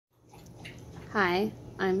Hi,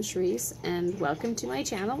 I'm Charisse and welcome to my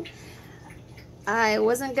channel. I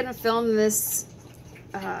wasn't going to film this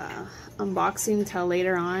unboxing till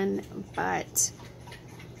later on, but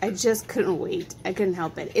I just couldn't wait. I couldn't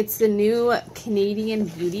help it. It's the new Canadian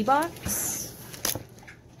Beauty Box.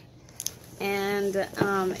 And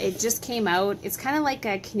it just came out. It's kind of like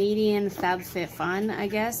a Canadian FabFitFun, I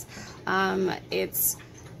guess. I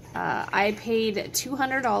paid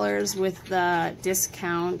 $200 with the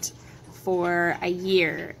discount for a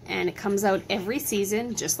year, and it comes out every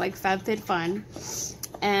season, just like FabFitFun.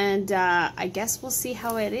 And I guess we'll see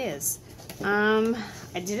how it is. I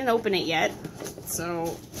didn't open it yet,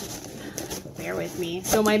 so bear with me.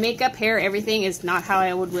 So my makeup, hair, everything is not how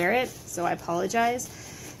I would wear it, so I apologize.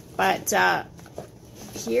 But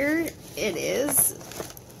here it is,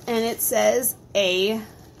 and it says A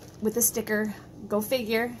with a sticker. Go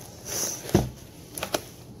figure.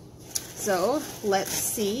 So let's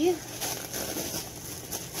see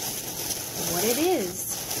what it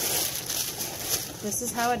is. This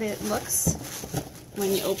is how it looks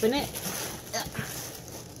when you open it.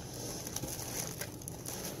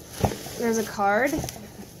 There's a card.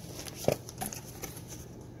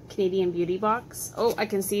 Canadian Beauty Box. Oh, I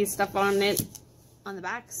can see stuff on it on the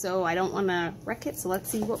back, so I don't want to wreck it, so let's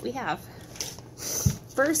see what we have.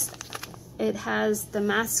 First, it has the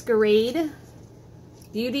Masquerade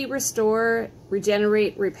Beauty Restore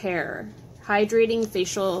Regenerate Repair Hydrating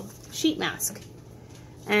Facial Sheet Mask.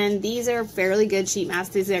 And these are fairly good sheet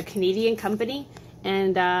masks. These are a Canadian company,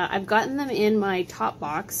 and I've gotten them in my top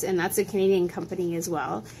box, and that's a Canadian company as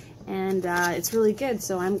well. And it's really good,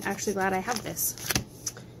 so I'm actually glad I have this.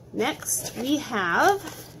 Next, we have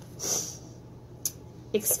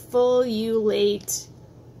Exfoliate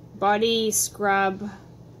Body Scrub.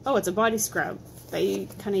 Oh, it's a body scrub that you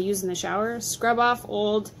kind of use in the shower. Scrub off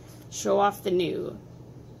old, show off the new.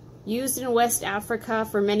 Used in West Africa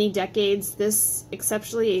for many decades, this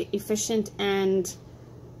exceptionally efficient and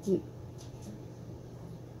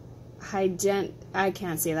hygienic. I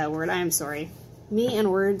can't say that word. I am sorry. Me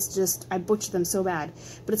and words, just, I butcher them so bad.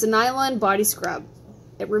 But it's a nylon body scrub.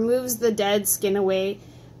 It removes the dead skin away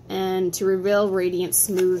and to reveal radiant,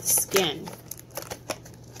 smooth skin.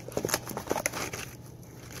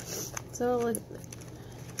 So look,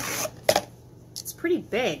 it's pretty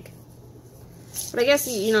big. But I guess,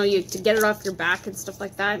 you know, to get it off your back and stuff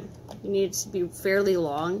like that, you need it to be fairly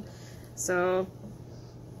long. So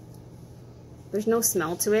there's no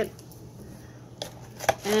smell to it.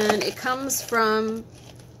 And it comes from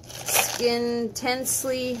Skin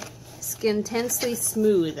Tensely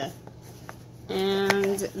Smooth.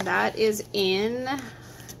 And that is in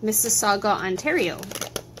Mississauga, Ontario.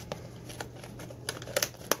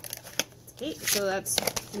 Okay, so that's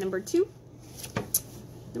number 2.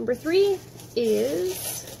 Number 3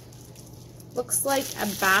 is, looks like a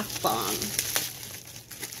bath bomb.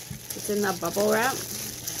 It's in a bubble wrap.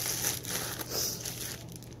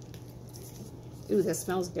 Ooh, this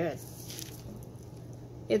smells good.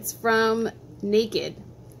 It's from Naked.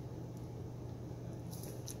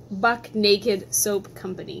 Buck Naked Soap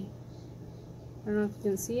Company. I don't know if you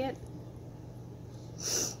can see it.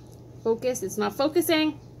 Focus, it's not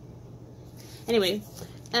focusing. Anyway,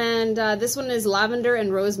 and this one is Lavender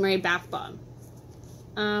and Rosemary Bath Bomb.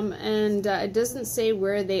 It doesn't say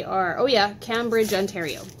where they are. Oh yeah, Cambridge,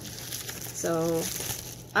 Ontario. So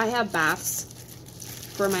I have baths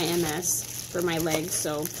for my MS, for my legs,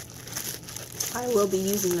 so I will be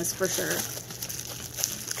using this for sure.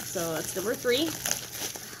 So that's number 3.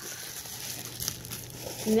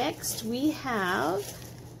 Next we have,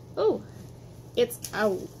 oh, it's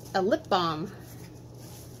a lip balm.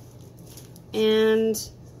 And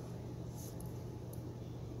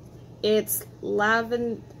it's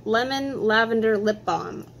lemon lavender lip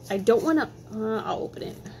balm. I don't want to, I'll open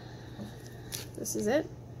it. This is it.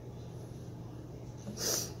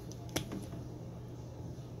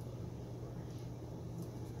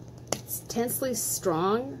 It's intensely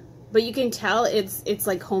strong, but you can tell it's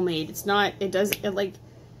like homemade. It's not, it doesn't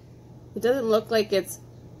look like it's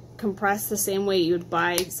compressed the same way you would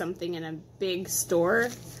buy something in a big store.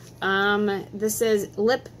 This is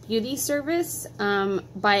Lip Beauty Service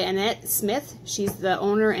by Annette Smith. She's the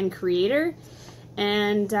owner and creator.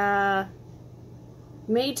 And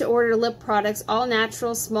made to order lip products, all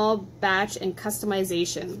natural, small batch, and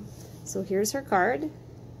customization. So here's her card.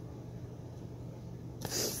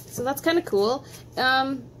 So that's kind of cool.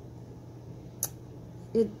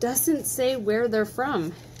 It doesn't say where they're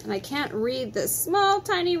from. And I can't read the small,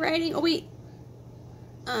 tiny writing. Oh, wait.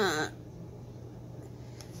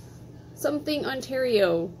 Something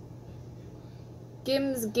Ontario.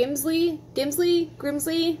 Grimsby,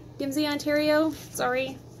 Ontario.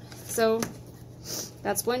 Sorry. So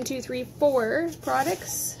that's 1, 2, 3, 4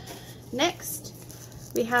 products. Next,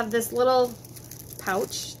 we have this little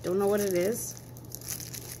pouch. Don't know what it is.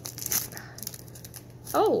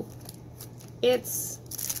 Oh, it's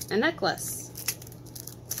a necklace.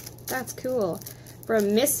 That's cool.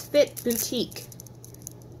 From Misfit Boutique.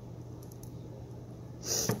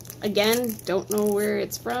 Again, don't know where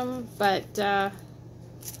it's from, but that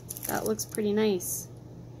looks pretty nice.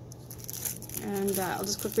 And I'll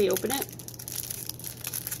just quickly open it.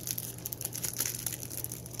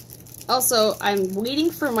 Also, I'm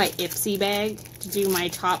waiting for my Ipsy bag to do my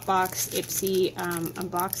top box Ipsy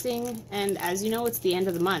unboxing, and as you know, it's the end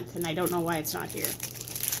of the month, and I don't know why it's not here.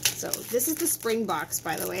 So this is the spring box,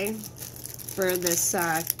 by the way, for this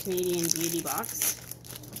Canadian Beauty box.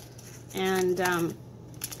 And I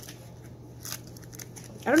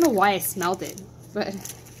don't know why I smelled it, but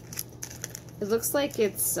it looks like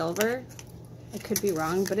it's silver. I could be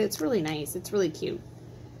wrong, but it's really nice. It's really cute.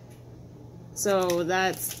 So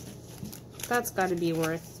that's got to be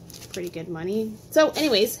worth pretty good money. So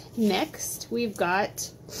anyways, next we've got,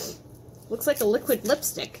 looks like a liquid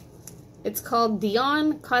lipstick. It's called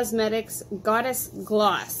Dion Cosmetics Goddess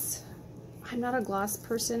Gloss. I'm not a gloss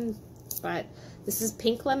person, but this is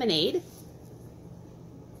Pink Lemonade.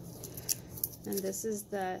 And this is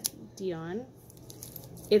the Dion.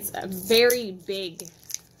 It's a very big,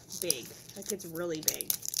 like it's really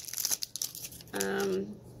big.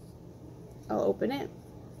 I'll open it.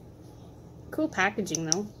 Cool packaging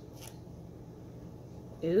though.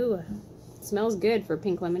 Ooh, smells good for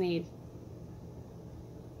Pink Lemonade.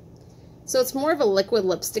 So it's more of a liquid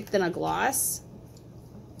lipstick than a gloss.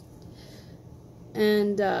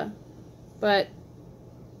 And, but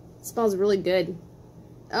it smells really good.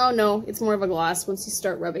 Oh no, it's more of a gloss once you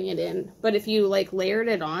start rubbing it in. But if you like layered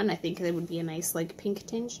it on, I think it would be a nice like pink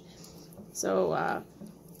tinge. So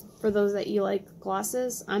for those that you like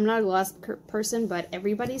glosses, I'm not a gloss person, but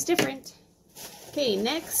everybody's different. Okay,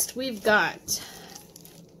 next we've got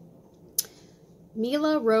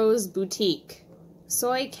Mila Rose Boutique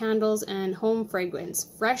Soy Candles and Home Fragrance.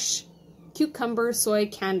 Fresh cucumber soy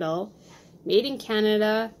candle, made in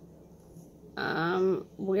Canada.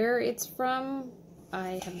 Where it's from,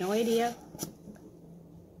 I have no idea,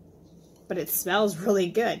 but it smells really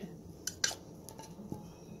good.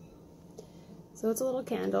 So it's a little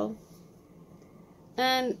candle.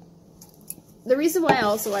 And the reason why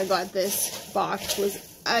I got this box was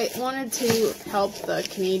I wanted to help the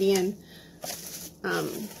Canadian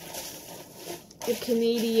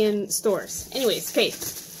stores. Anyways, okay,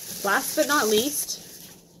 last but not least,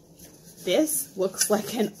 this looks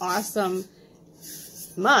like an awesome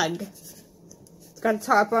mug. It's got a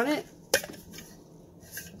top on it.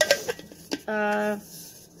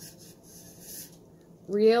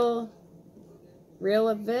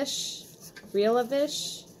 Realavish.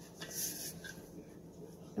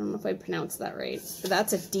 I don't know if I pronounced that right, but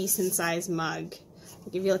that's a decent sized mug.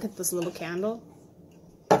 Like if you look at this little candle,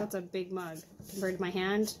 that's a big mug compared to my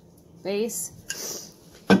hand base.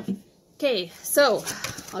 Okay, so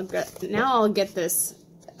I'll get this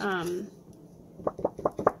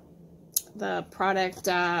the product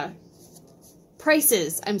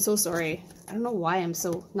prices. I'm so sorry. I don't know why I'm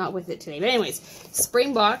so not with it today. But anyways,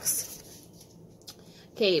 spring box.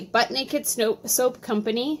 Okay, Butt Naked Soap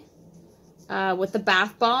Company with the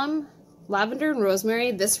bath bomb, lavender and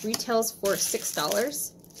rosemary. This retails for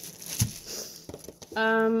 $6.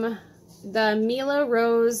 The Mila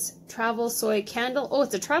Rose Travel Soy Candle. Oh,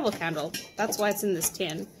 it's a travel candle. That's why it's in this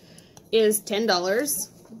tin. Is $10.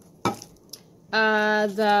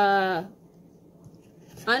 The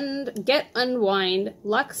Get Unwind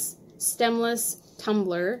Luxe Stemless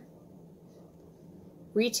Tumbler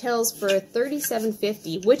retails for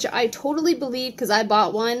 $37.50, which I totally believe because I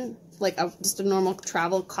bought one, like just a normal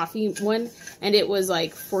travel coffee one, and it was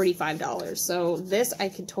like $45. So this I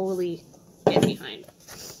could totally get behind.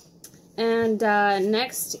 And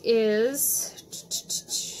next is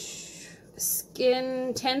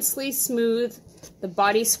Skin Tensely Smooth, the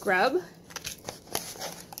Body Scrub.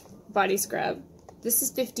 This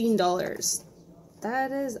is $15.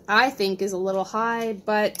 That is, I think, is a little high,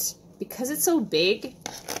 but because it's so big,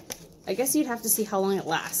 I guess you'd have to see how long it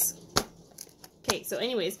lasts. Okay, so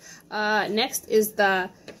anyways, next is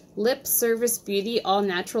the Lip Service Beauty All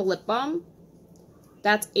Natural Lip Balm.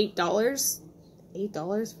 That's $8.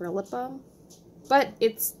 $8 for a lip balm? But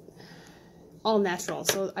it's all natural,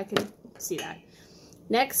 so I can see that.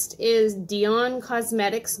 Next is Dion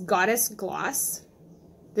Cosmetics Goddess Gloss.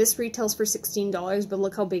 This retails for $16, but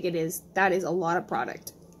look how big it is. That is a lot of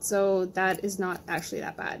product. So that is not actually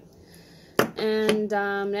that bad. And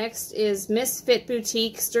next is Misfit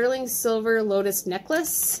Boutique Sterling Silver Lotus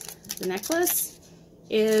Necklace. The necklace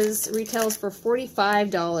retails for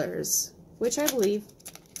 $45, which I believe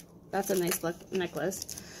that's a nice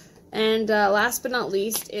necklace. And last but not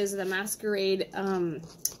least is the Masquerade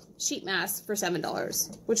sheet mask for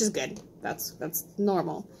 $7, which is good. That's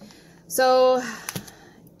normal. So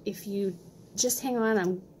if you just hang on,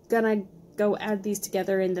 I'm gonna go add these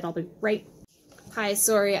together and then I'll be right. Hi,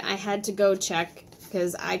 sorry, I had to go check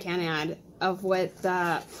because I can't add of what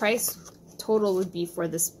the price total would be for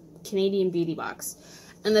this Canadian Beauty box.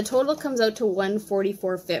 And the total comes out to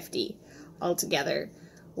 $144.50 altogether,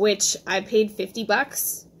 which I paid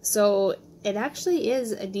 $50. So it actually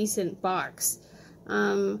is a decent box.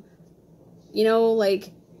 You know,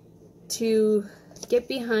 like, to get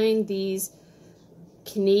behind these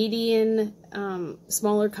Canadian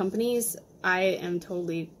smaller companies, I am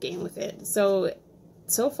totally game with it. So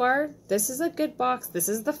far, this is a good box. This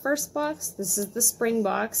is the first box. This is the spring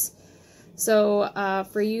box. So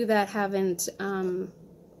for you that haven't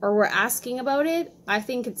or were asking about it, I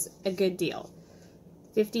think it's a good deal.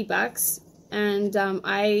 $50, and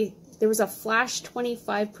there was a flash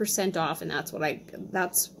 25% off, and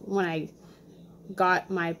that's when I got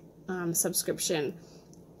my subscription.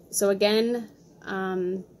 So again,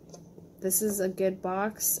 this is a good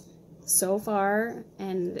box so far,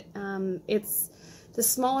 and it's the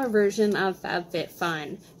smaller version of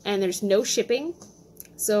FabFitFun, and there's no shipping.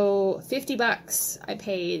 So $50 I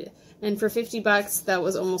paid, and for $50 that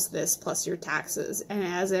was almost this plus your taxes. And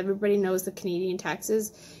as everybody knows, the Canadian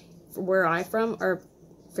taxes where I'm from are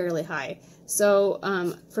fairly high. So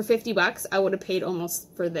for $50 I would have paid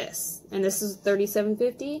almost for this, and this is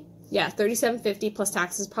 $37.50. Yeah, $37.50 plus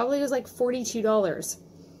taxes probably was like $42.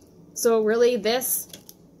 So really, this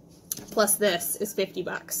plus this is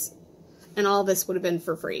 $50, and all this would have been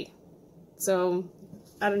for free. So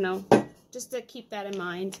I don't know, just to keep that in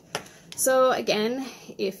mind. So again,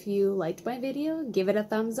 if you liked my video, give it a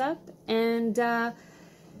thumbs up, and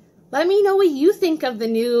let me know what you think of the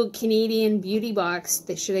new Canadian Beauty box.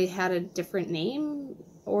 Should they had a different name,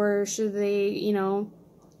 or should they, you know,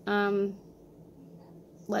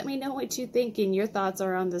 let me know what you think and your thoughts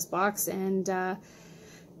are on this box. And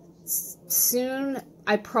soon,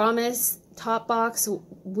 I promise, Top Box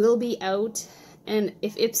will be out, and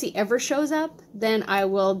if Ipsy ever shows up, then I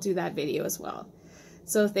will do that video as well.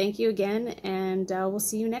 So thank you again, and we'll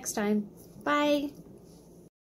see you next time. Bye!